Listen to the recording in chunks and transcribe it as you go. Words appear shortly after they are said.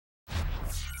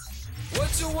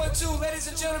212, ladies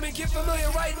and gentlemen, get familiar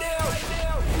right now.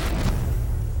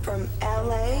 From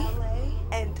LA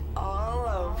and all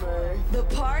over, the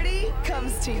party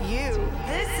comes to you.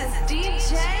 This is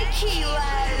DJ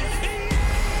Keelez.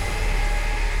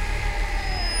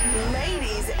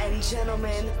 Ladies and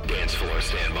gentlemen, dance floor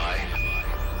standby.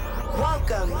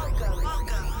 Welcome.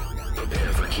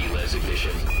 Prepare for Keelez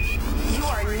ignition. You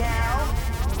are now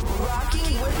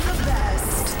rocking with the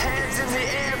best. Hands in the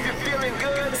air if you're feeling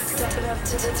good. Step it up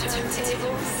to the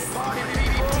turntables. Party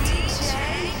people. DJ.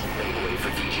 Make way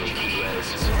for DJ Keelez.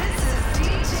 This is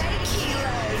DJ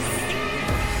Keelez.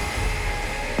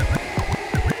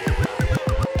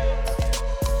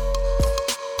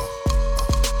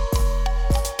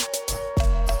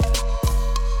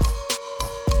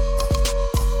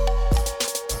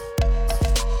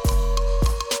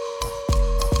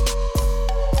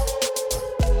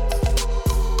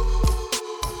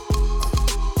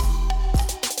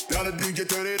 DJ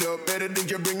turn it up, better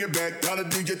DJ bring it back. Tell the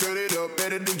DJ turn it up,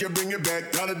 better DJ bring it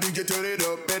back. Tell the DJ turn it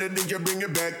up, better DJ bring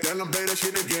it back. Tell them play that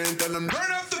shit again, tell them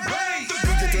turn up the bass.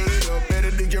 DJ turn it up,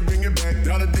 better DJ bring it back.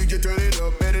 Tell the DJ turn it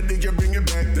up, better DJ bring it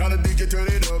back. Tell the DJ turn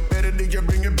it up, better DJ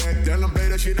bring it back. Tell them play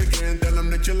that shit again, tell them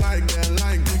that you like that,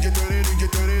 like DJ turn it, DJ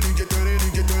turn it, DJ turn it,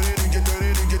 DJ turn it, DJ turn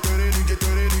it, DJ turn it, DJ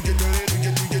turn it, DJ turn it, DJ turn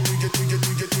it, DJ turn it,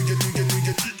 DJ turn it, DJ turn it,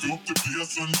 DJ turn it. Pick up the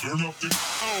PS and turn up the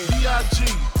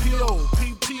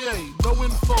B-I-G-P-O-P-P-A, no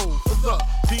info for the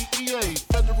DEA.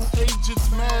 Federal agents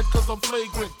mad cause I'm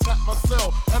flagrant. Tap my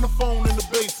cell and a phone in the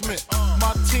basement.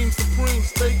 My team supreme,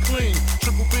 stay clean.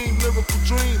 Triple beam, lyrical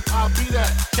dream. I'll be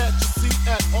that. Catch a seat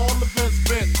at all events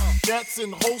bent. Gats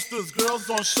and holsters, girls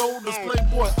on shoulders.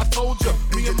 Playboy, I told ya,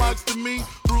 me and Mike's to me,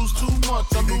 bruise too much.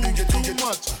 I lose too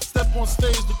much. Step on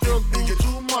stage, the girls do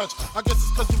too much. I guess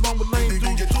it's cause you run with lame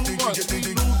dudes too much. Me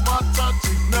lose my touch,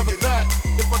 never that.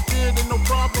 If I did, ain't no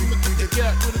problem to keep the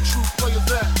gap where the true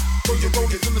players at. Throw your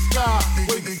rollers in the sky,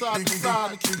 wave side to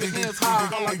side and keep your hands high.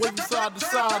 While I wave side to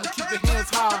side and keep your hands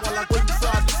high. While I wave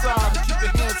side to side and keep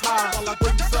your hands high. While I wave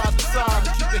side to side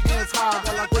and keep your hands high.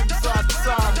 While I wave side to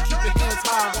side and keep your hands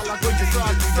high. While I wave side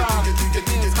to side and keep your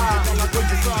hands high. While I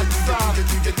wave side to side and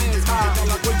keep your hands high.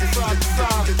 While I wave side to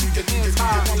side and keep your hands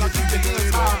high. While I keep your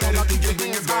hands high. While I keep your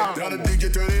hands high. Tell the DJ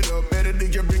turn it up, better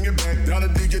DJ bring it back. Tell the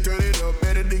DJ turn it up,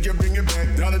 better DJ bring it back.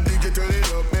 Tell the DJ turn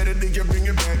it up, better DJ bring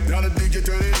it back. Tell the DJ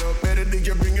turn it up, better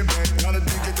DJ bring it back. Tell the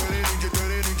DJ turn it, DJ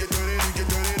turn it, DJ turn it, DJ turn it, DJ turn it, DJ turn it, DJ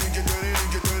turn it, DJ turn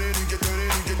it,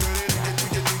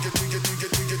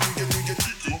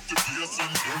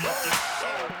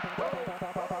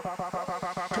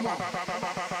 come on.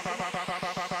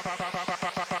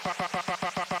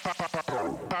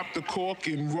 Pop the cork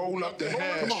and roll up the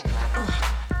hash. Come on.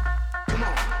 Come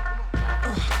on.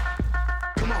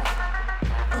 Come on.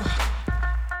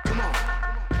 Come on.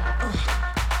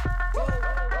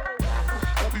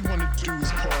 All we wanna do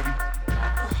is party.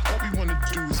 All we wanna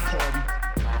do is party.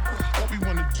 All we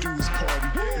wanna do is party.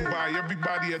 And buy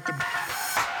everybody at the.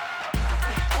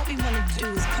 All we wanna do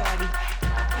is party.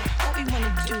 All we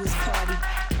wanna do is party.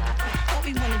 All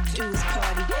we wanna do is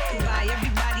party. Buy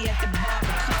everybody at the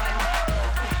Barbican.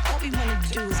 All we wanna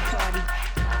do is party.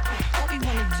 All we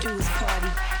wanna do is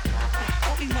party.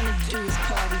 All we wanna do is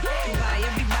party. Buy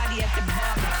everybody at the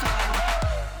Barbican.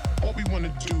 All we wanna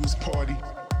do is party.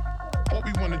 All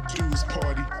we wanna do is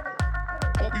party.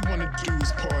 All we wanna do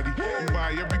is party. And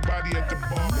buy everybody at the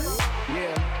bar.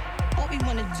 Yeah. All we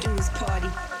wanna do is party.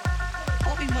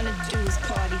 All we wanna do is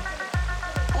party.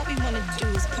 All we wanna do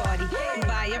is party.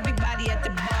 Buy everybody at the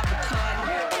Barbican.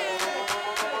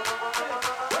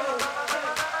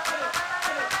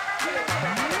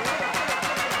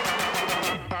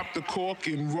 Pop the cork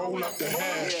and roll up the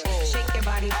hash. Shake your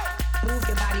body, move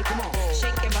your body, come on.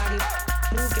 Shake your body,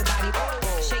 move your body,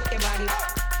 shake your body,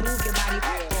 move your body,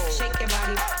 shake your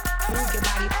body, move your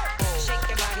body, shake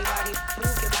your body,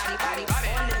 move your body,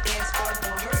 on the dance floor,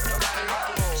 don't hurt nobody.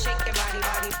 Shake your body,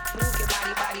 move your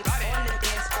body, on the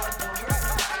dance floor, don't hurt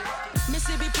nobody.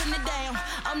 Mississippi putting it down,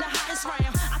 I'm the hottest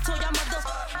round. I told y'all mother,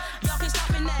 y'all can stop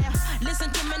it now. Listen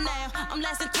to me now, I'm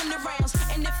lasting 20 rounds.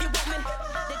 And if you want me,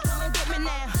 then come and get me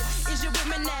now. Is you with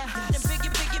me now? Then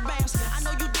biggie bounce. I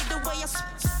know you dig the way I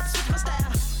switch my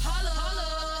style. Holla,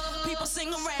 holla. People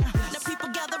sing around, now people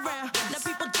gather round, now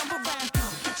people jump around.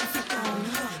 Get your freak on,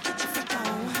 get your freak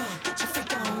on, get your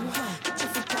freak on, get your freak on, get your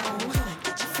freak on,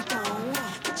 get your freak on,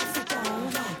 get your freak on, get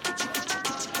your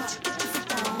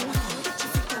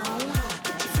freak on, get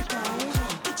your freak on, get your freak on,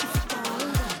 get your freak on, get your freak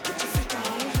on, get your freak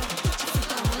on.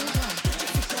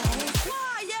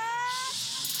 Quiet.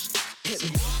 Hit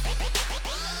me.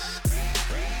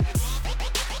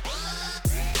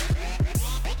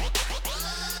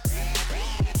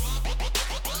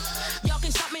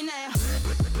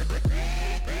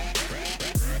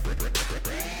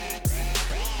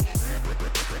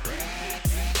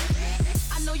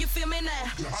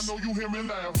 hear me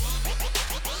now.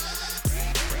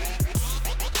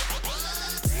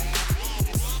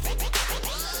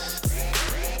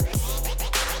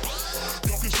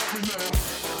 Y'all can shut me now.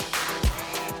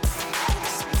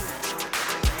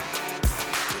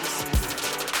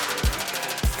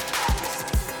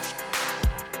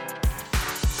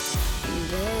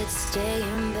 Stay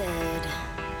in bed.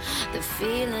 The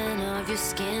feeling of your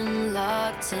skin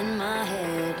locked in my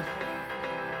head.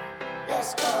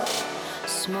 Let's go.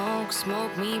 Smoke,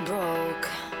 smoke me broke.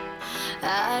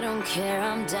 I don't care,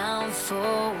 I'm down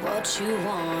for what you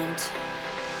want.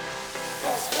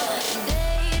 Let's go.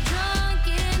 Day drunk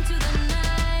into the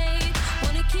night.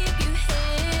 Wanna keep you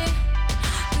here,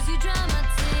 'cause you dry my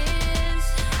tears.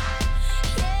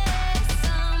 Yeah,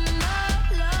 summer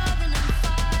love and I'm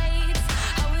fights.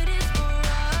 How it is for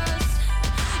us,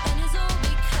 and it's all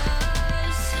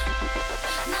because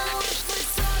now if we're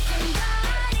talking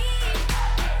body,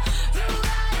 you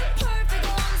got a perfect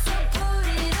one, so put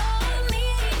it on me.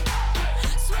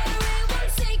 Swear it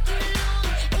won't take you long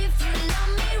if you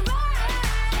love me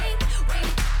right.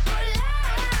 Wait for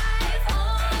life,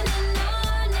 on and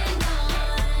on and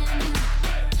on.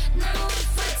 Now if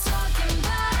we're talking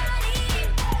body,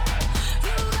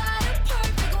 you got a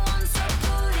perfect one, so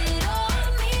put it on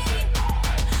me.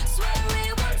 Swear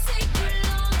it won't take you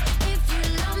long if you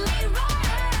love me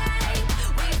right.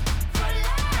 Wait for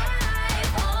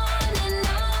life, on and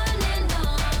on and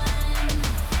on.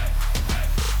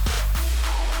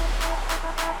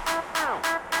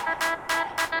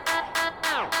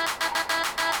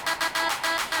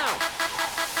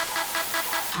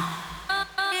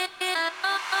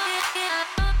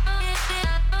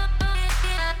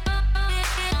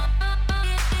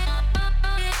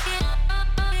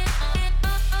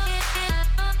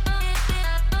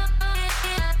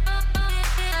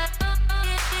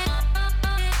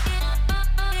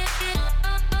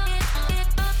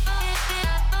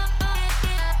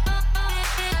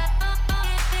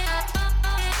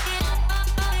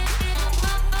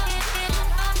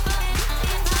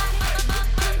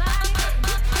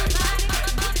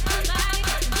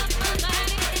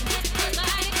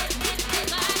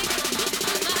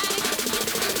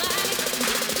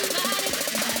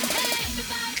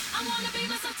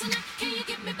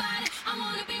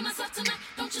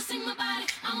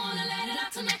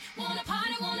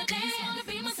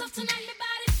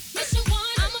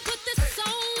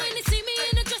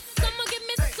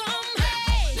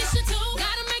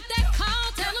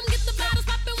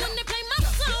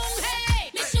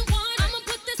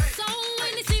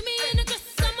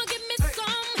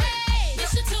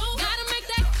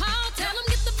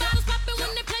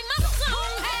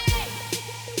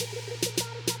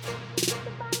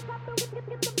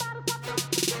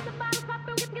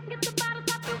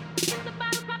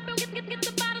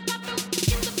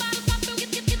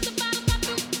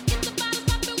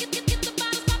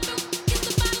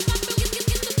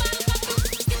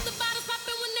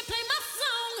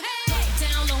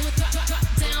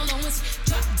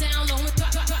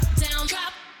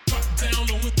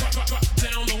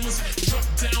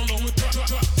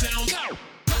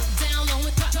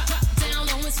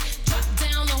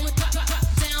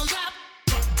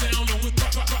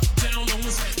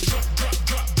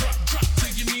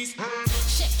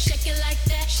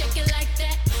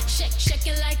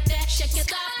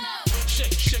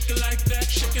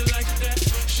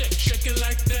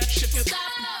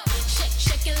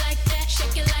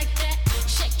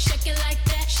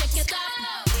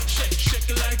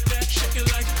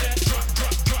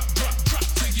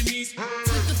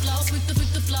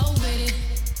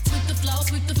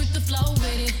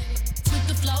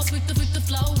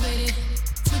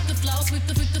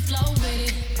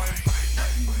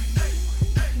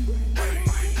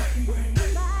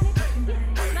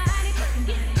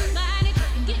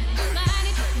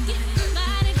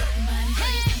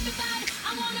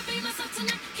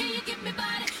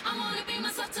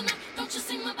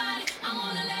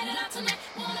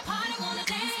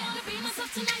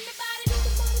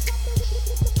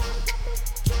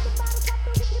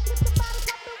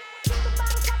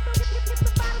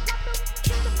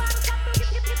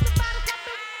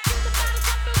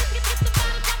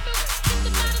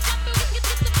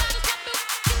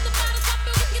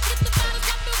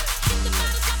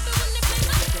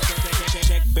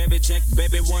 check,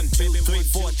 baby, 1, 2, 3,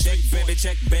 4. Check, baby,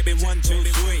 check, baby, 1, 2,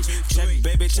 3.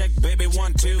 Check, baby,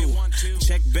 1, 2.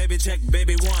 Check,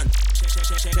 baby, 1.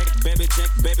 baby,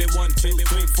 check, baby, 1, 2,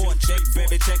 3, 4, check,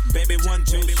 baby, 1,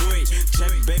 2, 3,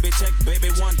 check, baby,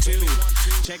 1, 2,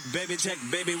 check,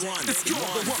 baby, 1. Let's go,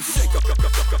 the one shake.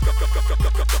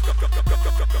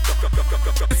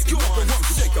 Let's go, the one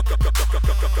shake.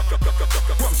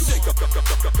 One shake. One shake. Let's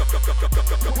go,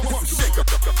 the one shake.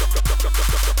 One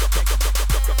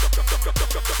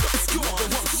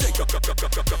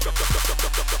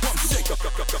shake.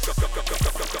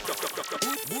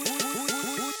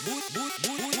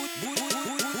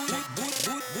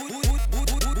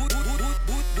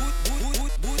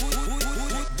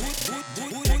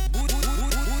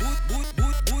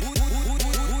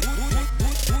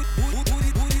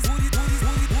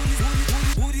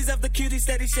 Cutie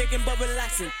steady shaking but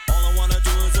relaxing. All I wanna do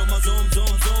is zoom, zoom, zoom,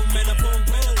 zoom, and a boom,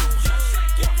 boom.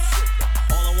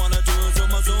 All I wanna do is zoom,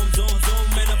 zoom, zoom,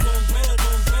 zoom, and a boom, boom,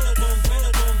 boom, boom, boom,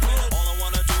 boom, boom, boom. All I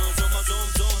wanna do is zoom, zoom,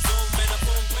 zoom, zoom, and a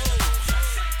boom, boom.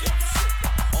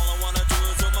 All I wanna do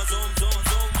is zoom, zoom, zoom,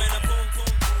 zoom, and a boom,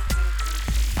 boom.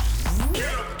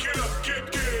 Get up, get up, get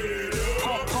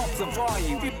up. Pump the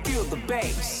volume, feel the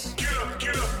bass. Get up,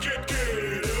 get up, get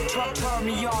up. Turn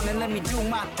me on and let me do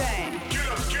my thing. Get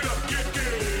up, get up, get up.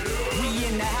 We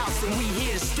in the house and we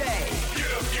here to stay.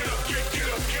 Get up, get up, get up, get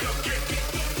up, get up.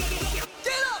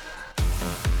 Get up!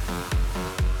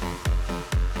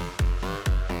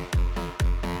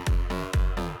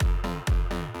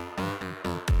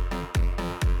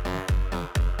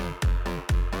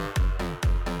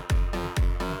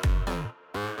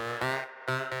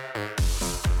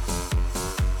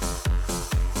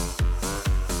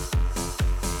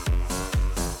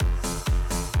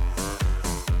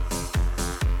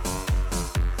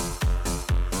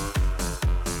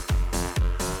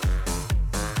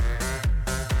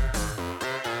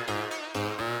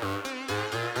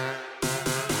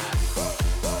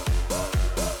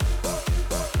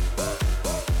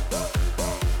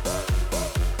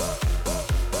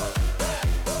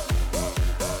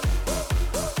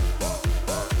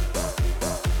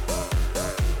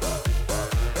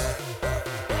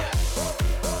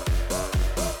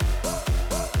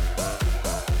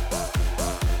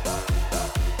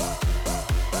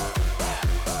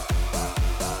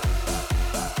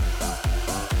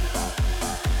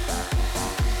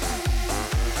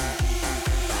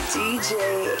 DJ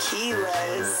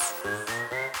Keelez.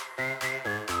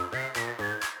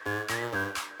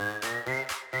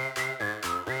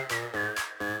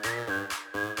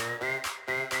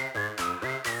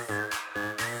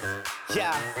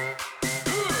 Yeah.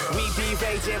 We be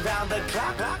raging round the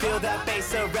clock. Feel that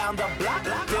bass around the block.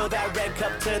 Feel that red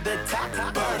cup to the top.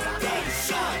 Birthday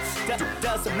shots.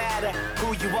 Doesn't matter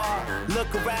who you are.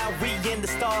 Look around, we in the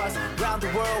stars. Round the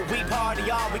world, we party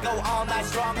on. We go all night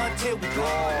strong until we go.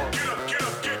 Get up, get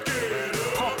up, get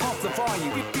up. Pump the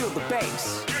volume, we feel the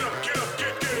bass. Get up, get up,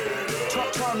 get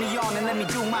up. Turn me on and let me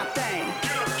do my thing.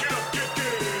 Get up, get up, get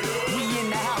up. We in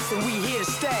the house and we here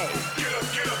to stay. Get up,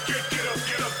 get up, get up, get up,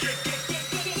 get up.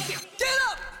 Get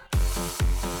up!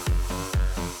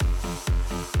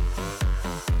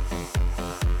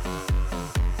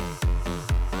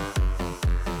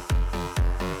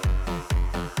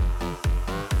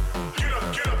 Get up,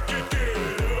 get up, get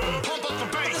up. Pump up the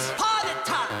bass. Party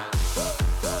time!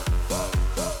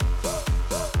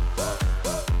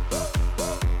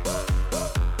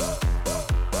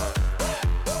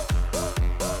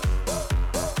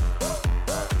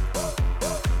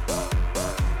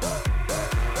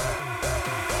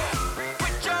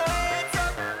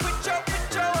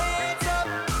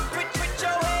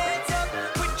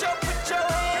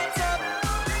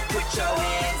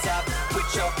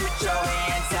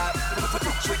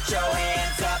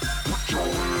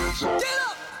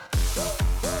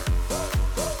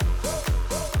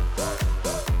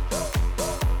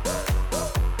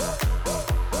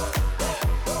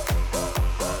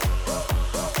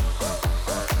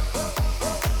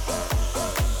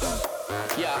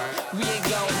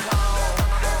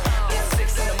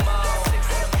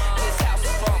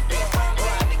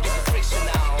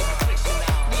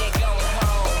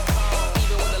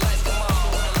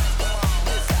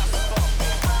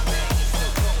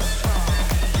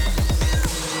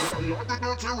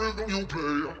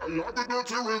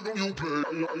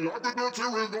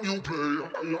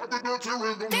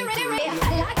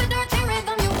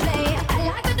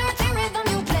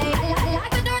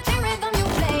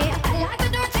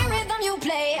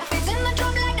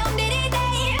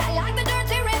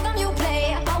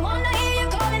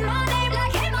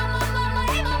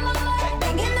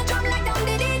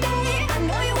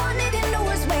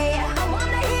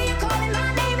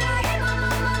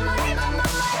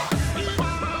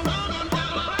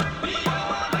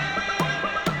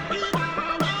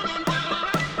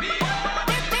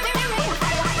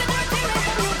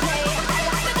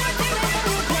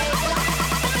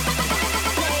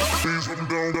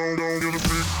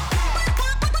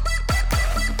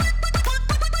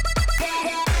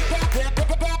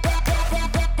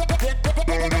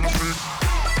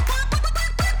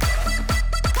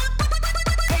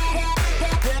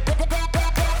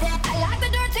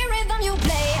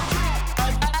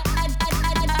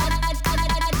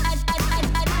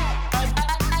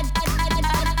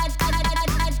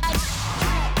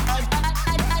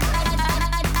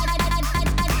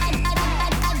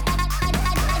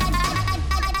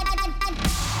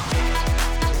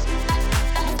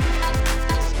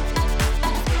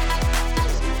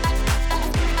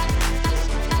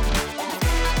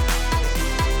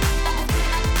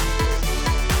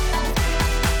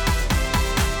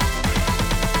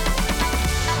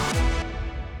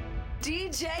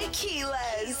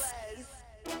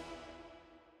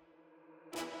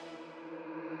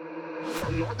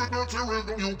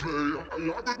 rhythm you play. I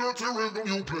like the dirty rhythm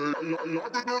you play. I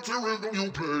like the dirty rhythm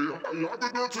you play. I like the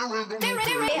dirty rhythm you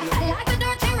play. I like the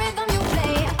dirty rhythm you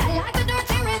play. I like the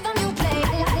dirty rhythm you play.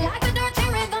 I like the dirty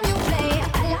rhythm you play.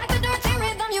 I like the dirty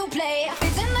rhythm you play.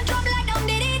 It's in the drum like on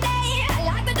Diddy Day. I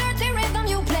like the dirty rhythm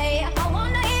you play. I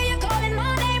wanna hear you calling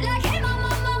my name like hey mama,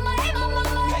 mama, hey mama,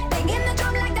 mama. Bang in the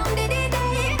drum like on Diddy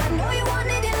Day. I know you want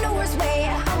it in the worst way.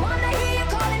 I wanna hear you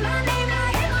calling my name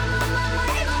like hey mama, mama,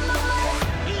 hey mama, mama.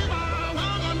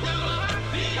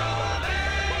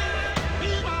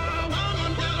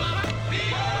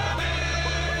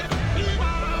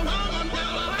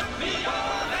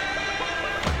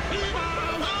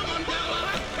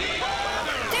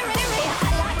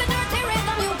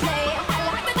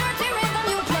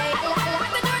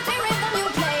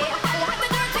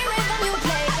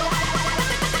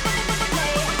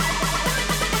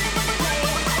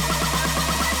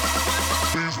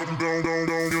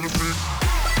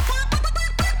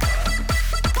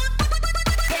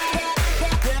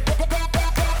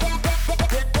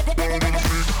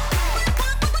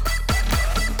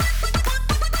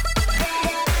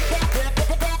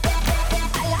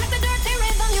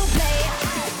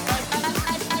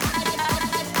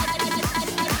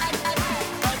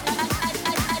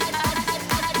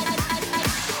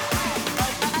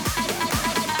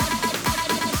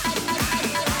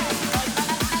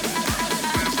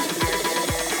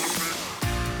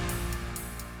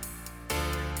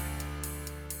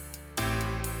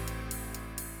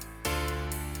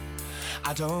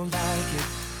 I don't like it.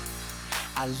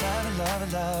 I love it, love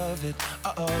it, love it.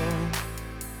 Uh-oh.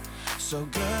 So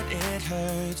good it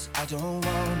hurts. I don't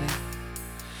want it.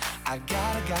 I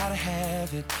gotta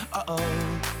have it.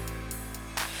 Uh-oh.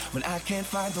 When I can't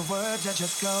find the words, I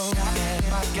just go. I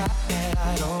got it.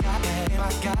 I don't got it.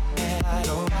 I got it. I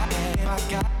don't got it. I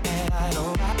got it. I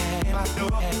don't got it. I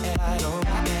don't got it. I don't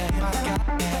got it. I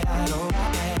got it. I don't got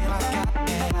it. I got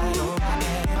it. I don't got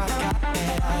it. I got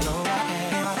it. I don't got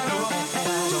it.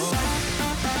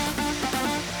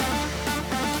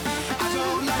 I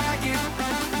don't like it.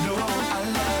 No, I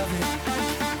love it. I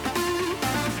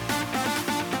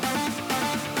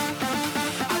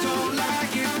don't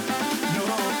like it. No,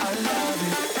 I love it.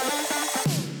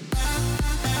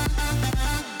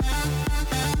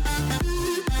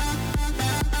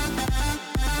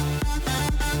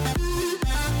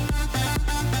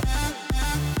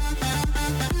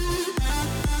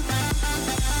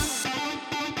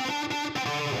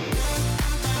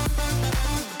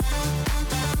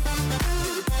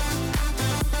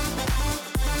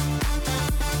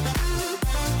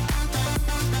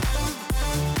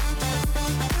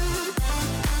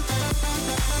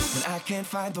 Can't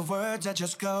find the words, I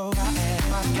just go. I got it,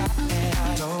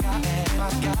 I don't got it, I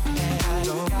got it, I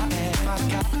don't got it, I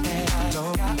got it, I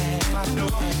don't got it, I don't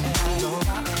got it, I don't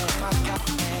got it, I got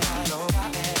it, I don't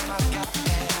got it, I got it,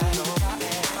 I don't got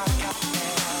it, I got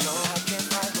it, I can't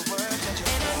find the words, I just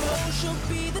go. And I know she'll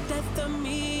be the death of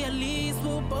me, at least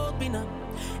we'll both be numb.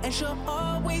 And she'll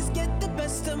always get the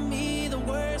best of me, the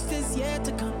worst is yet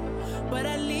to come. But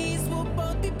at least we'll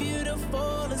both be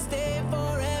beautiful and stay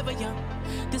forever young.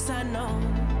 This I know,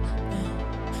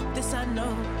 this I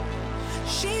know.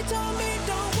 She told me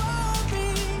don't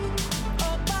worry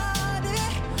about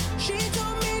it. She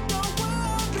told me don't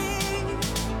worry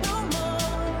no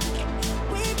more.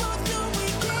 We both know we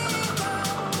can't go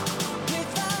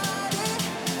without it.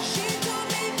 She told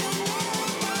me to never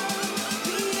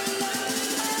be alone.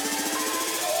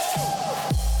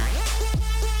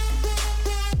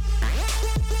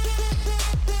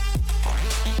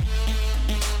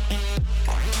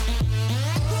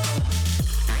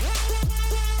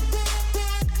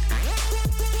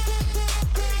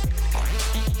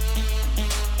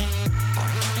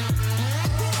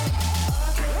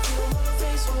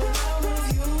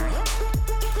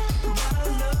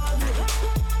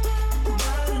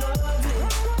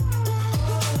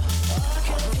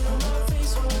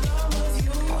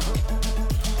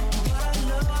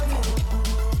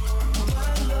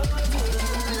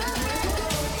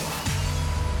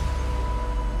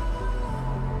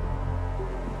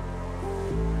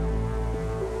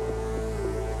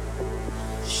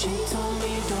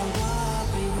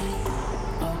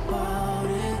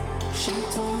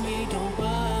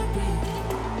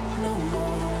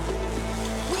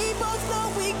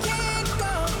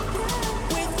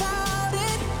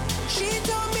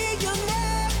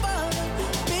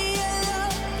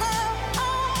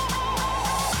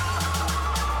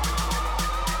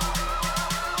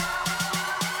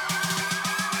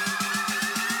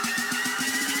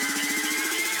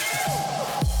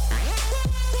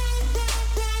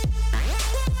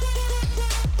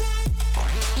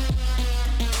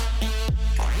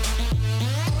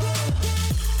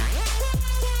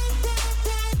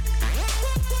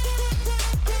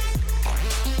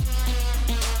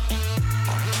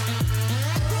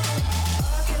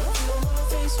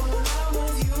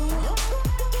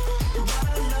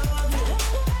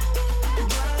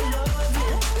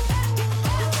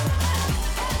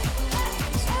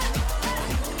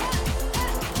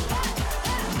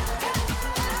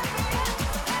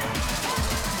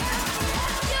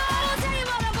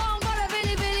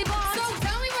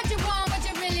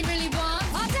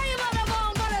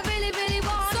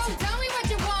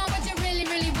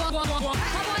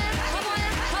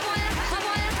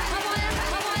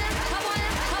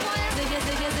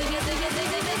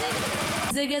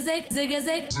 zigga zig, zigga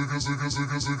zig. Zigga, zigga,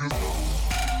 zigga, zigga.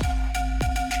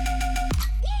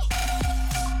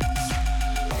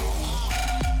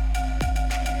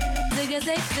 Zigga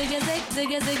zig, zigga zig,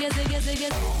 zigga zigga zigga zigga.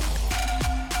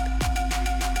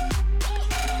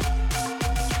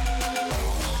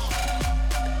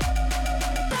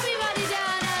 Everybody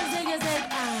down and zigga zig.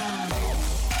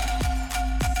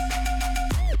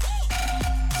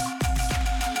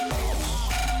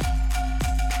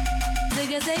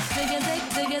 Zigga zig, zigga zig,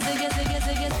 zigga zigga zigga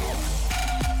zigga.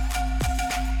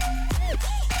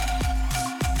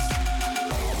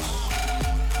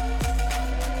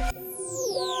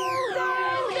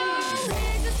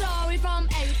 Here's the story from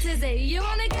A to Z. You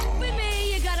wanna get with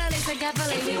me, you gotta listen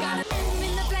carefully. You got a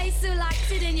in the place who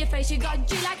likes it in your face. You got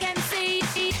G like MC.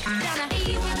 Gonna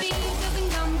eat with me, doesn't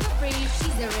come for free.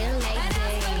 She's a real lady. And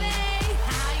as for me,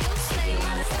 how you'll stay. You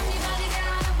wanna slam your body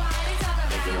down and wine it's all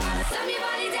around. If you wanna slam your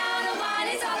body down and wine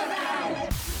it's all around.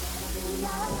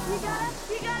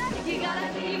 You gotta.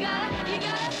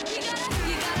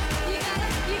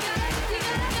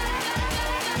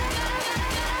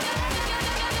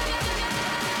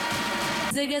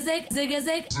 Zigga zig, zigga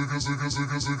zig. Zigga, zigga,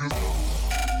 zigga, zigga.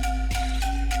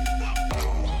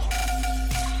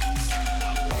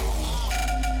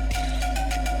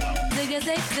 Zigga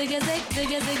zig, zigga zig,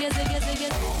 zigga zigga zigga zigga.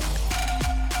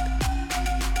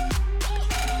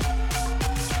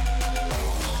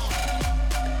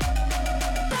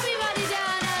 Everybody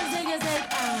down and zigga zig.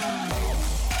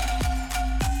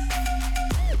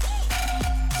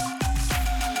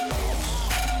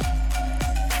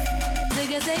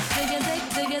 Zigga zig, zigga zig,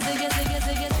 zigga zigga zigga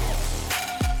zigga.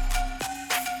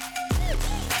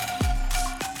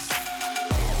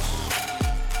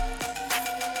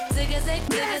 Zigga zig,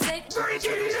 zigga zig.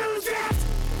 Freaking lose it!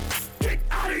 Get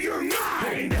out of your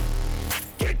mind!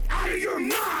 Get out of your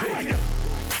mind!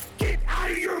 Get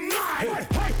out of your mind!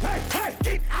 Hey, hey, hey!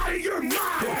 Get out of your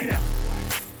mind!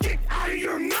 Get out of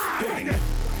your mind!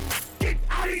 Get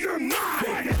out of your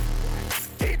mind!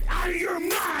 Get out of your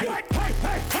mind! Hey,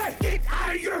 hey, hey! Get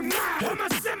out of your mind! I'm a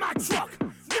semi-truck,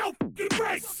 no f***ing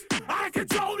brakes. Out of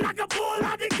control like a bull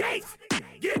out the gate.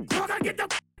 Get drunk, I get the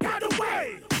f*** out of the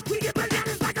way. We get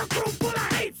bananas like a crew full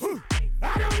of apes.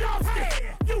 I don't lost it,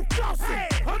 you lost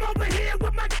it. I'm over here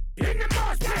with my in the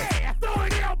mosh pit.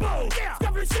 Throwing elbows,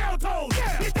 stuffing shell toes.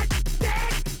 Is that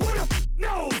dead? Who the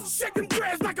knows? Shaking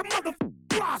dreads like a mother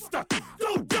roster.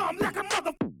 So dumb like a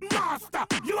mother monster.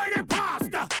 You ain't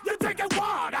imposter, you taking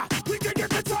water. We can get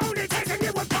the Tony, taking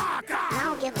it with vodka. I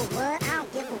don't give a what, I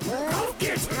don't give a what. Go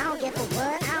get I don't give a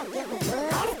what, I don't give a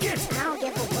what. Go get I don't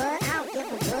give a what, I don't give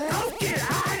a what. Go get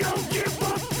I don't give a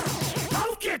Go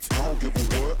get I don't give a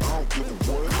what, I don't give a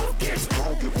what. Go get I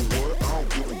don't give a what, I don't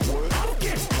give a what. Go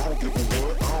get I don't give a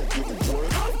what, I don't give a what.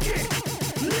 Go get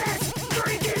Let's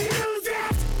freaking use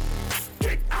it.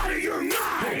 Get out of your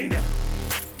mind.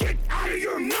 Get out of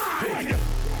your mind.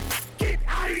 Get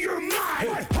out of your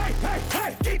mind. Hey, hey,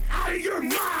 hey! Get out of your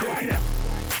mind.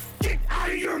 Get out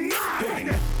of your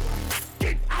mind.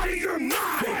 Get out of your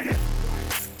mind.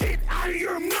 Get out of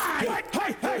your mind.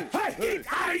 Hey, hey, hey! Get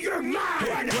out of your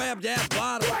mind. Grab that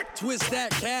bottle, twist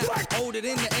that cap, hold it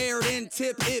in the air, then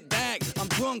tip it back. I'm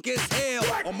drunk as hell,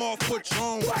 I'm off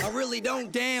Patron. I really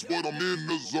don't dance, But I'm in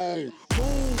the zone.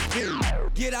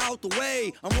 move, get out the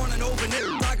way. I'm running over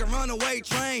niggas like a runaway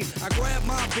train. I grab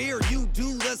my beer, you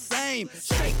do the same.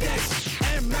 Shake that shit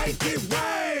and make it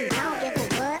rain. I don't give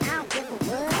a what, I don't give a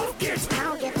what. Go get I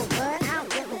don't give a what, I don't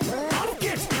give a what. Go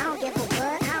get I don't give a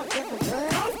what, I don't give a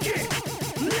what. Go get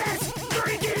Let's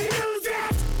freaking use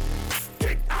it.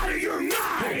 Get out of your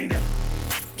mind.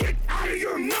 Get out of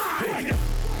your mind.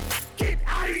 Get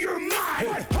out of your mind.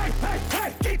 Hey, hey,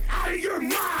 hey! Get out of your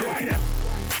mind.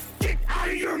 Get out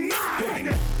of your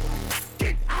mind.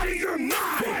 Get out of your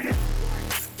mind.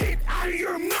 Get out of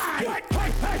your mind.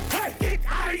 Hey, hey, hey! Get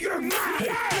out of your mind.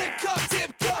 Lip cup,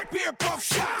 tip cup, beer pump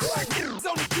shots. It's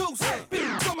on the goose,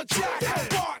 beers on my jock.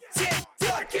 Bar, tip,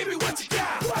 duck, give me what you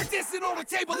got. Dancing on the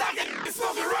table like a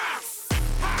smoking rocks.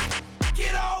 Ha,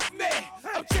 get off me.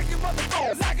 I'm checking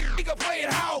motherfuckers like a nigga playing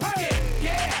house.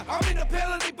 Yeah, I'm in the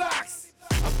penalty box.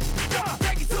 I'm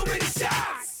taking too many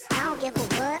shots. I don't give a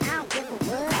what, I don't give a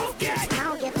what. Go get I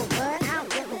don't give a what, I don't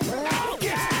give a what. Go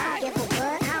get I don't give a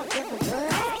what, I don't give a what.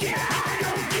 Go get I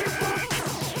don't give a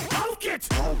Go get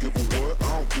I don't give a what, I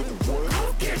don't give a what. Go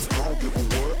get I don't give a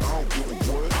what, I don't give a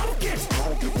what. Go get I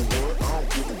don't give a what, I don't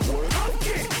give a what. Go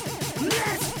get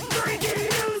Let's freaking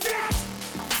use it.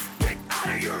 Get out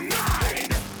of your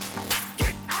mind.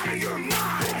 Get out of your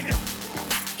mind.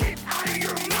 Get out of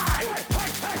your mind. Hey,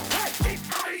 hey, hey! Get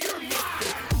out of your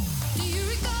mind. Do you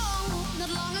recall not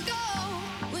long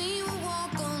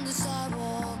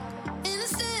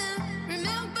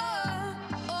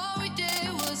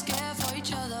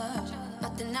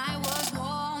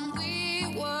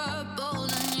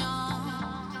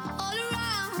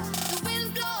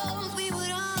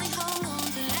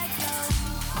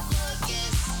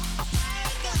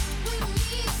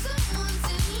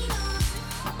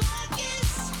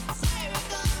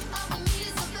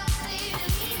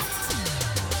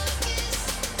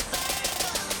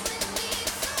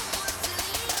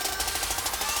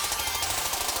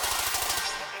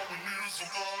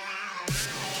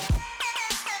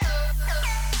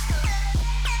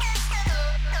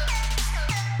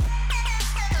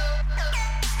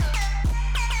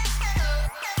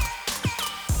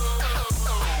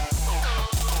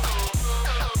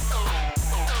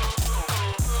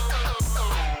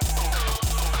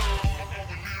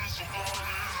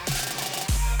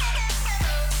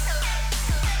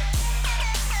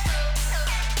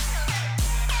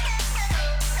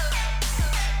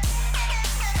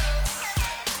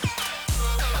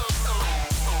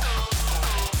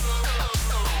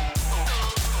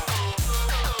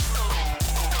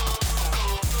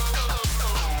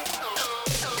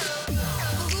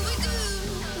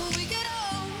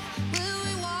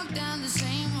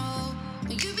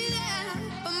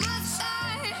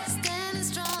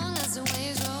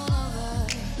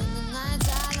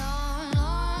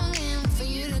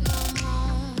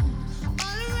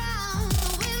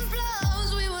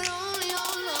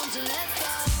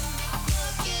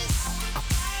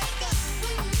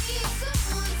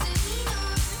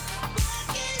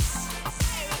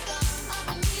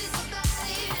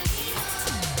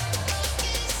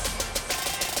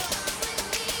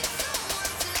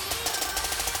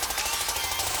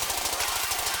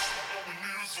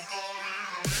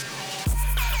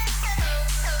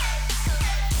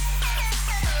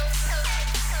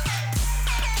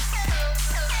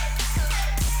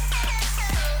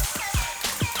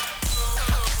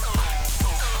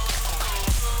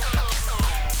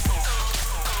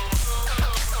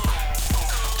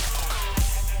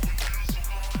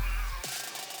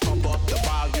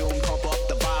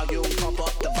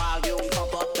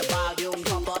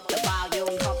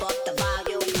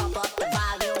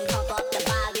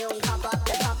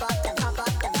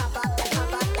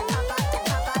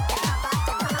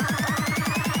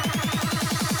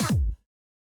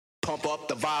Pump up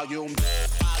the volume.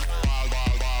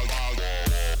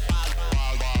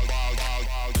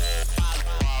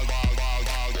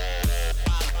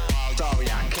 Sorry,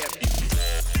 I kept you.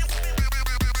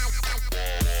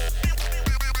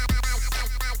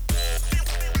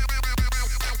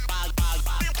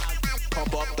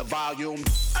 Pump up the volume.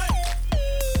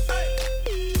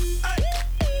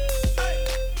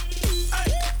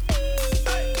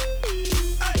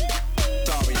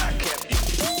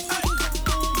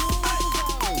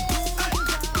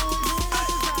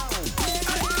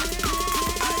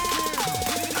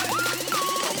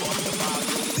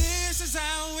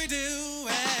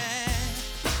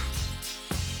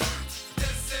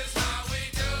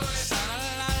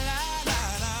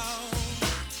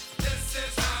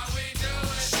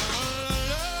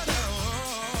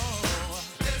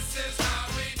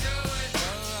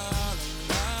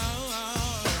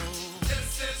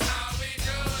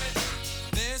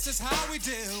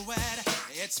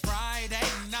 It's Friday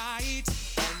night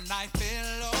and I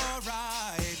feel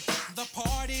alright. The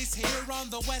party's here on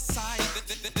the west side.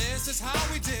 This is how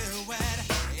we do it.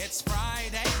 It's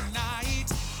Friday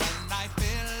night and I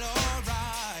feel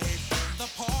alright. The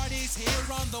party's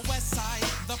here on the west side.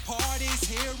 The party's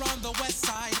here on the west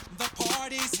side. The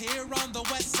party's here on the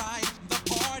west side. The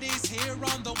party's here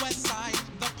on the west side.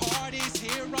 The party's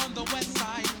here on the west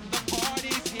side. The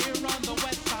party's here on the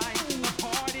west side. The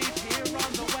party's here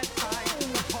on the west side.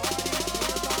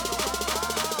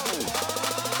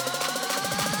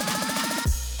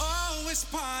 It's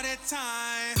party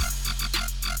time.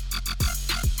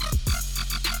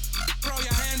 Throw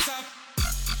your hands up.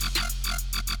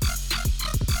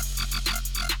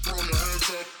 Throw your hands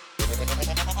up.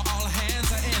 All hands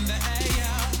are in the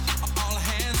air. All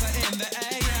hands are in the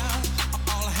air.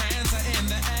 All hands are in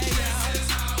the air. This is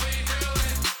how we do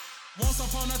it. Once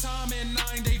upon a time in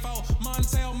 94,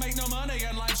 Montel made no money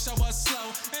and life show was slow.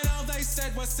 And all they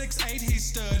said was 6'8" he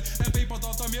stood. And people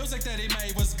thought the music that he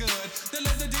made was good. They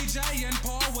lived the DJ and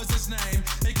Paul was his name.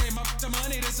 He came up to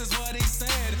money, this is what he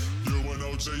said. You and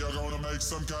OG are gonna make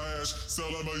some cash.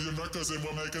 Sell 1,000,000 records and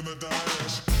we're making the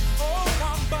dash. Oh,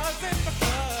 I'm buzzing the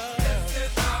club. This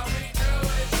is how we do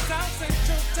it. South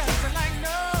Central dancing like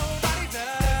nobody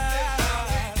does. This is how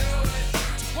we do it.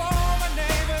 To all my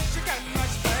neighbors, you got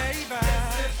much flavor.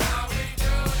 This is how we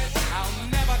do it. I'll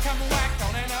never come whack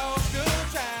on an old school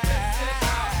track. This is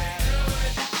how we do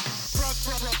it.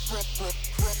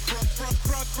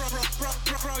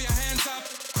 Throw your hands up.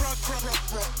 Throw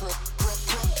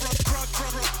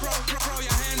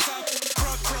your hands up.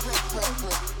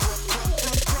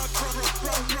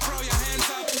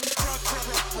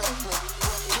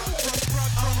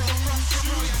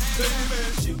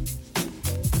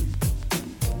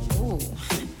 Ooh,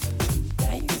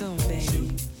 how you doing, baby?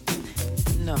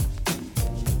 No,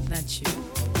 not you.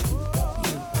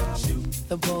 You,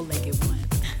 the bow-legged one.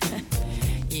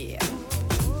 Yeah.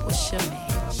 What's your name?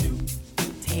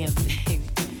 Damn, baby,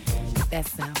 that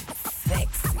sounds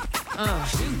sexy.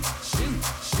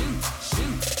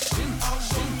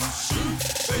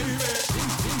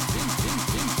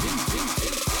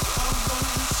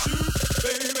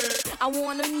 I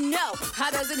wanna know, how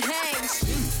does it hang?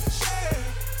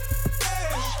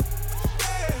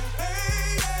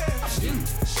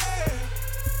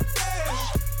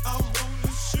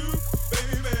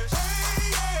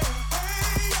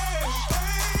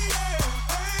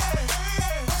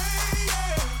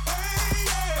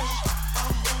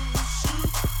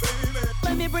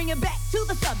 Let me bring it back to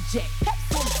the subject.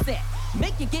 Peps on the set.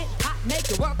 Make you get hot, make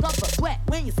you work up a sweat.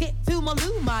 When you skip to my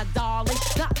loo, my darling.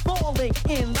 Not falling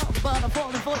in love, but I'm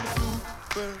falling for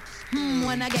you.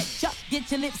 When I get chucked,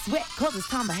 get your lips wet, cause it's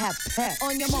time to have pep.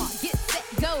 On your mark, get set,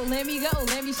 go, let me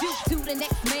shoot to the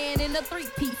next man in a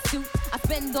three-piece suit. I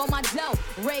spend all my dough,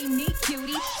 Ray me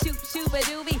cutie, shoot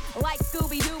shooba-dooby, like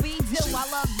Scooby-Dooby-Doo. I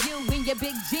love you in your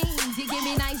big jeans, you give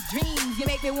me nice dreams, you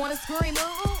make me wanna scream,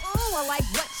 ooh, ooh, ooh. I like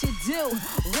what you do,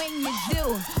 when you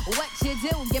do, what you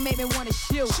do, you make me wanna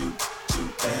shoot. Shoot,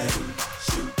 shoot,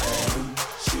 shoot,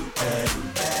 shoot, shoot,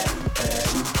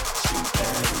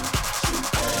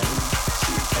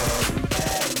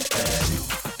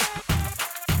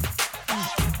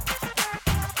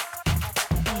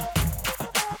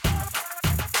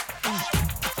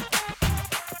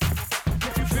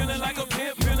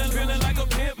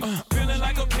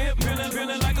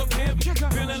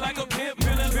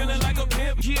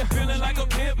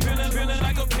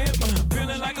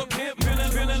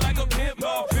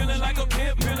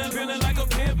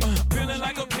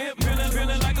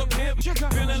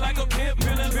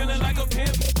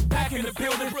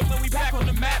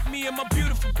 Me and my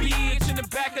beautiful bitch in the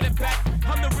back of the back.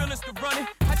 I'm the realest to run it.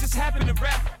 I just just happen to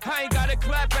rap. I ain't gotta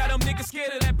clap at them, niggas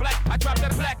scared of that black. I dropped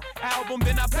that black album,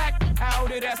 then I back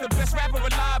out it as the best rapper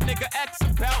alive. Nigga, X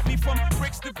about me from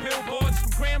bricks to billboards,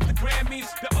 from grams to Grammys.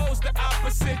 The O's the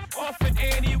opposite. Orphan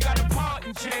Annie, you got a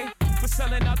pardon, Jay. For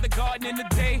selling out the garden in the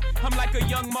day. I'm like a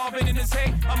young Marvin in his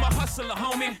hay. I'm a hustler,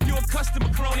 homie. You a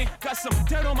customer crony. Got some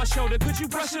dirt on my shoulder. Could you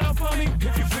brush it off for me?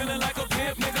 If you feeling like a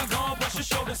pimp, nigga, go on, brush your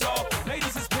shoulders off.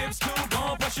 Ladies is pimps too. Go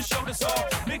on, brush your shoulders off.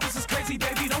 Niggas is crazy,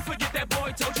 baby. Don't forget that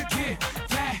boy told you, kid.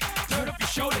 Flat, dirt up your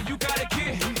shoulder. You gotta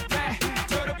get. Flat,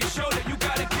 dirt up your shoulder. You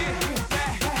gotta get.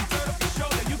 Flat, dirt up your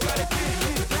shoulder. You gotta get.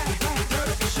 Flat, dirt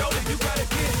up your shoulder. You gotta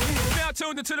get. Now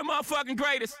tuned into the motherfucking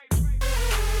greatest.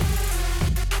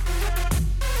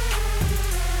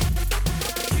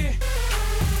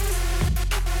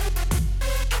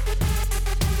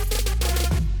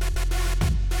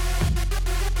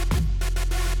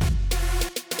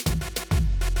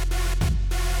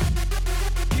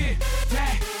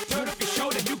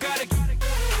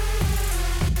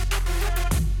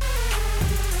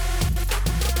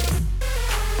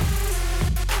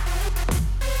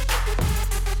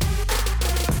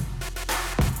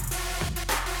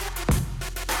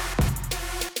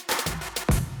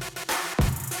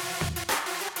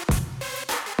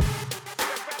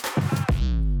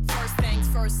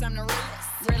 I'm the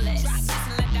realest. Drop this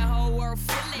and let the whole world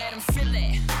feel it. Let them feel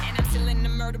it. And I'm still in the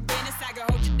murder business. I can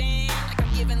hold you down like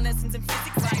I'm giving lessons in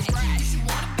physics. Right. You should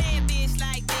want a bad bitch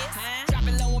like this. Drop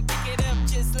it low and pick it up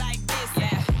just like this.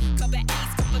 Yeah. Cup of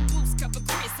Ace, cup of Goose, cup of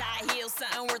Chris. High heels,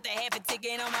 something worth a half a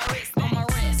ticket on my wrist. On my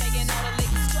wrist. Taking all the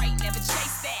liquor straight, never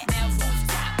chase that. Now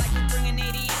rooftop like we bringing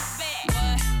 88 back.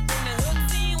 What? Bring the hooks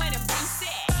in when the bass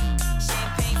set.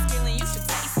 Champagne spilling, you should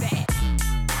taste that.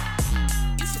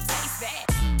 You should taste that.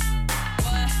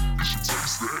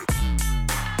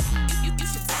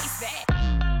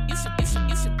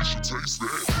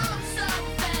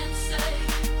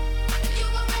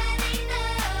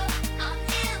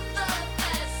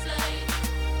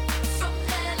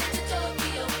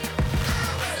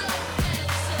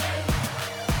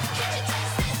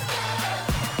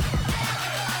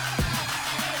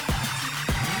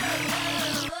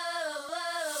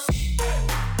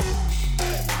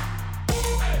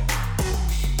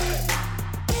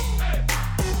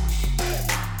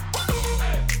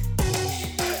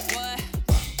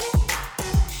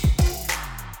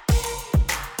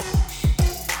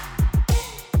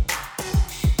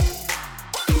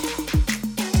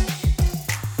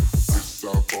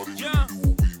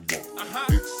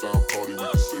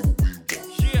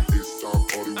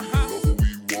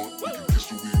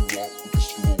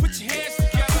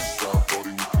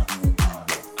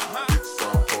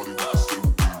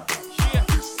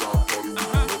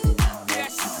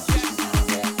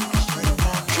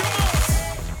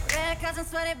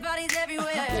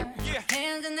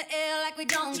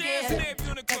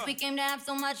 Have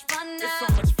so much fun now.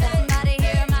 Somebody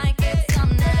here might get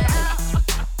some now.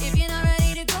 If you're not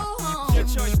ready to go home, your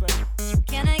choice, baby.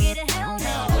 Can I get a hell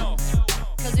no?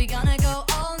 Cause we gonna go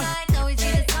all night till we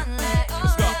see the sunlight. All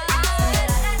right.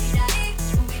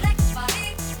 We like to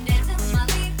party, dancing with my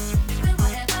lead, doing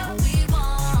whatever we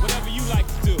want. Whatever you like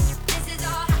to do. This is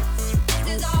our house, this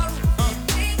is our room, and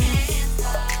we can't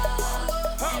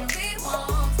stop, and we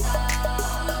won't stop.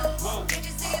 Can't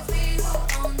you see it's we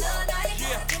on the night?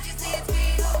 Can't you see it's we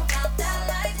about that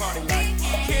life? Party like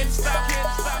can't stop,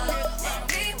 and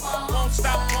we won't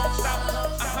stop.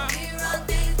 We run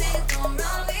things don't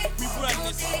run we run don't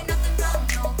this. take nothing from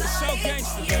nobody. It's so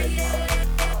gangsta, baby.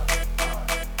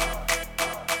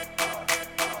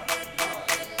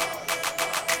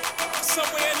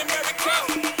 Somewhere in America,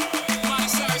 Miley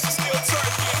Cyrus is still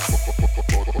twerking.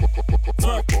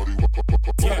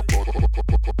 Yeah.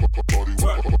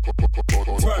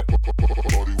 Twerk.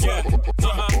 Yeah.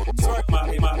 Twerk,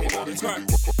 Molly, twerk.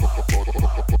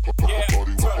 Yeah.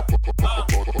 Twerk.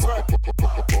 Twerk.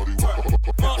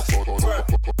 Twerk.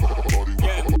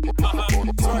 Yeah.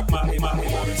 Twerk, Molly,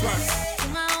 twerk.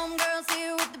 My homegirls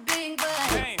here with the big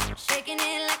butt, shaking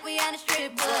it like we at a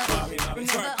strip club.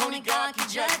 Remember, only God can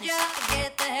judge ya.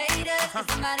 Forget the haters, 'cause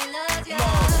somebody loves ya.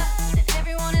 And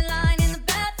everyone in line in the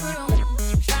bathroom,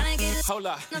 trying to get us Hold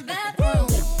up. in the bathroom.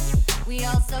 We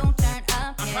all so turned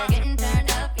up, yeah, getting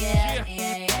turned up, yeah.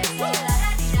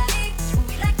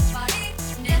 We like to party,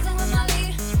 dancing with my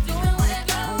lead, doing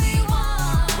whatever we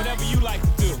want. Whatever you like to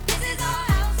do. This is our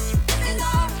house, this is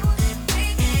our room, and we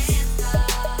can't stop.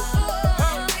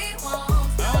 We won't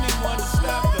stop. I don't even want to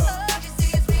stop though. Can't you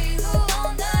see it's we who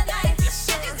own the night? Can't you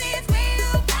see it's we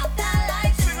who got that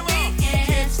life? We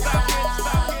can't stop,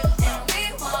 and we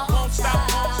won't stop.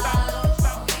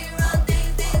 We run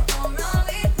things don't run.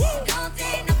 We don't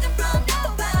take nothing from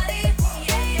nobody.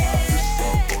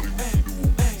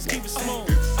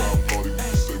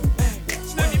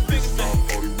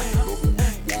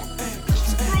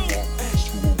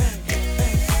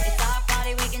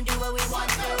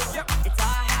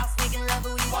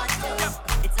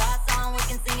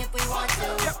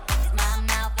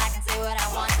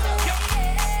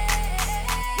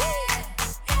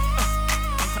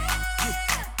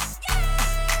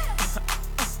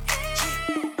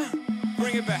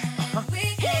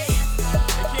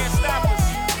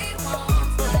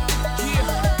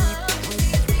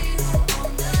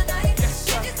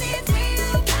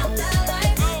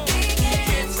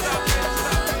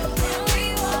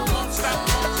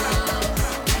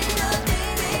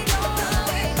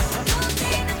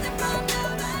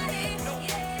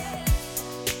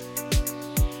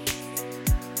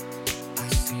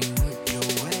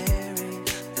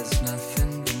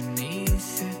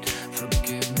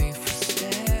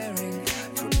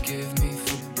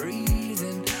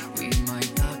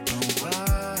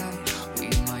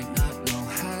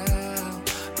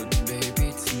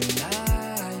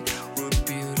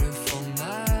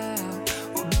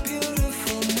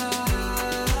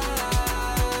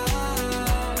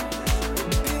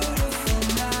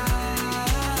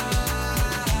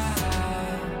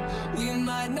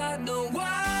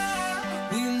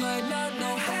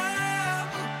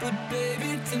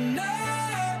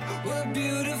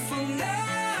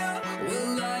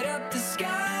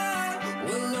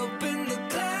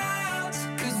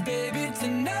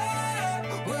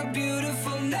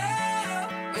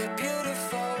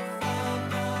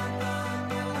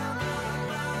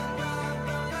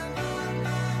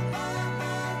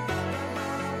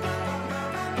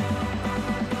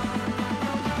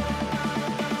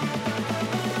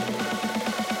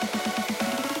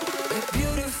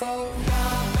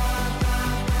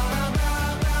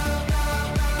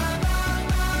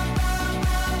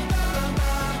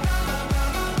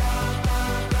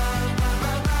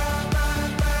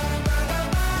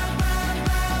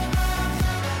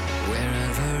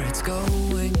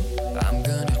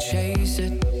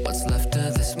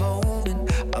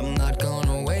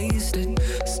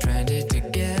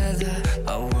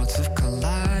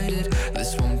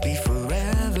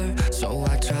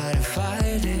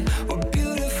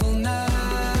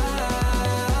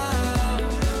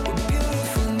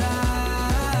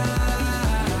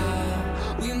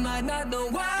 might not know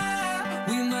why,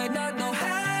 we might not know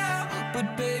how,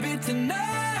 but baby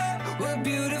tonight, we're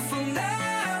beautiful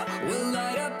now. We'll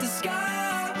light up the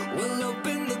sky, we'll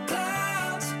open the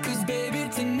clouds, 'cause baby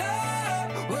tonight,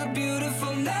 we're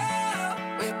beautiful now.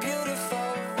 We're beautiful.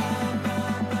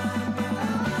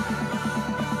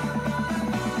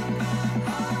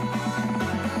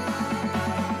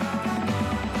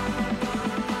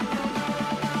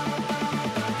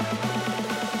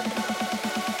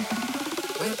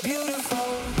 We're beautiful.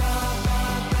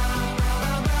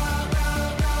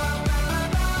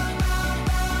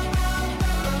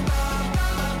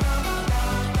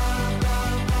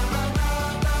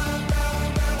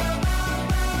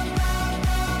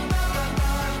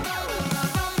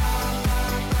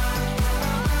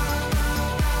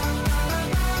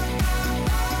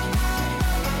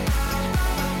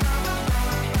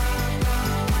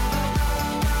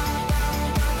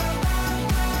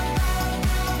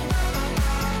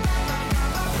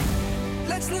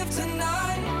 Let's live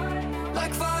tonight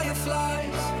like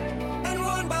fireflies, and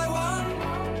one by one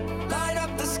light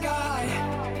up the sky.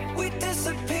 We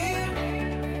disappear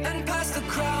and pass the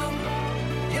crown.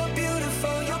 You're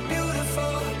beautiful, you're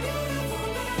beautiful.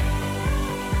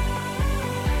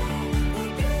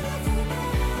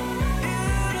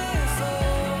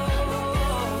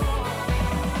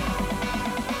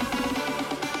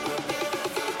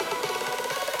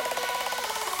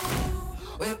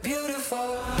 We're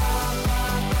beautiful.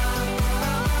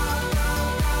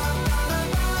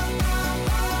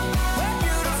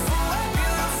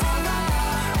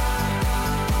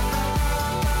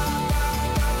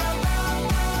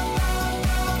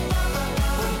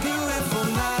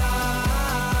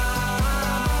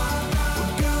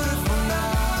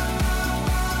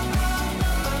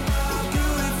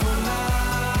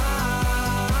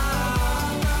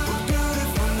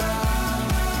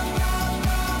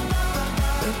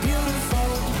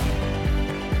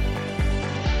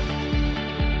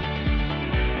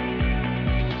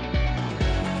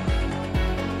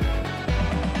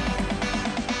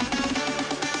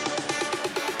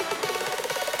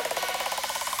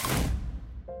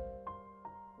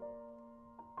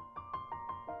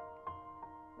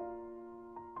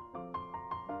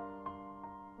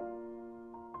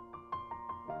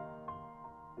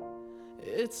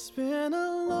 It's been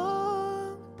a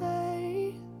long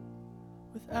day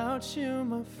without you,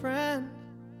 my friend,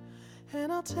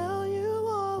 and I'll tell you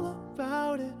all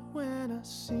about it when I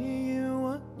see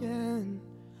you again.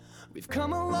 We've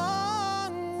come a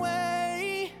long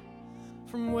way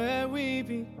from where we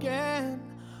began.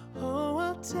 Oh,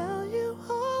 I'll tell you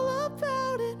all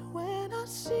about it when I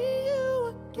see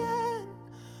you again.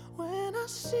 When I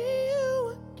see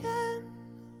you again.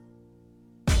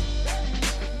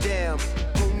 Damn,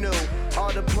 who knew?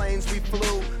 All the planes we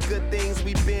flew, good things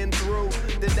we've been through,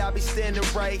 that I'll be standing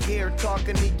right here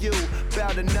talking to you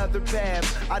about another path.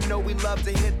 I know we love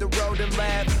to hit the road and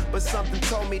laugh, but something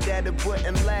told me that it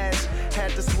wouldn't last.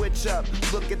 Had to switch up,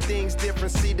 look at things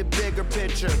different, see the bigger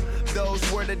picture. Those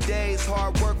were the days,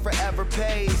 hard work forever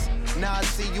pays. Now I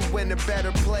see you in a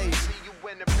better place.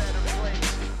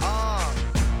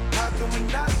 How can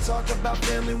we not talk about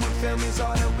family when family's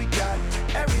all that we got?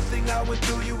 Everything I went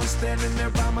through, you were standing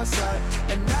there by my side,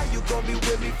 and now you gon' be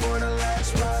with me for the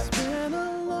last ride. It's been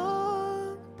a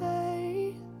long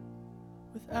day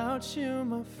without you,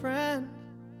 my friend,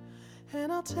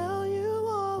 and I'll tell you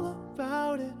all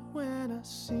about it when I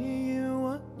see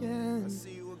you again.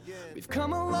 We've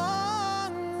come a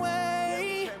long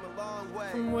way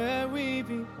from where we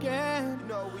began.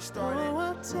 Oh,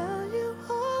 I'll tell you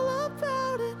all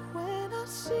about it when I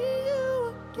see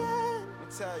you again.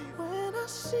 When I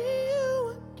see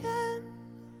you again.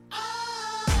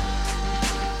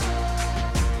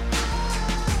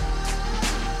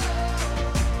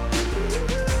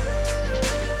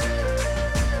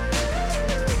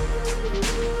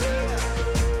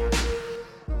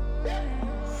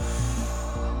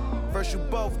 First you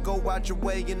both go out your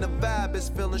way and the vibe is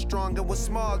feeling strong, and what's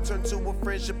small turn to a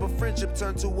friendship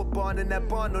turn to a bond, and that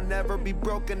bond will never be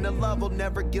broken, the love will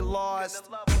never get lost.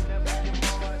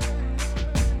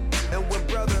 And when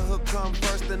brotherhood come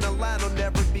first, then the line will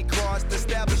never be crossed.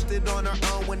 Established it on our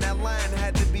own when that line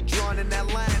had to be drawn, and that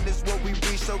line is what we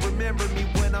reach, so remember me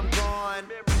when I'm gone.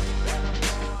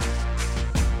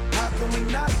 How can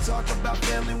we not talk about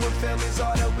family when family's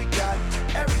all that we got?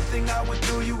 Everything I went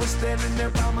through, you were standing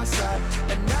there by my side,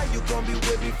 and now you gon' be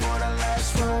with me for the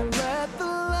last ride. Let the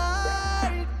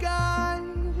light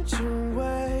guide your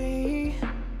way.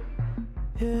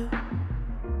 Yeah.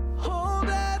 Hold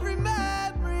every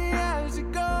memory as you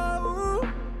go,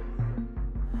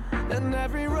 and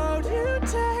every road you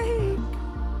take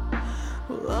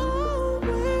will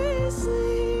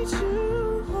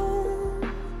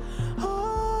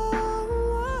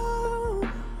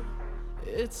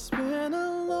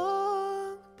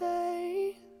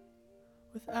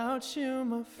without you,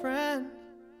 my friend.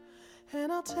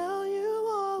 And I'll tell you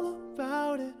all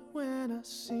about it when I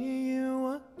see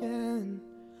you again.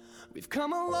 We've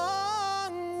come a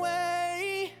long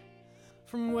way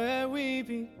from where we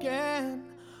began.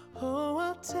 Oh,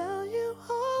 I'll tell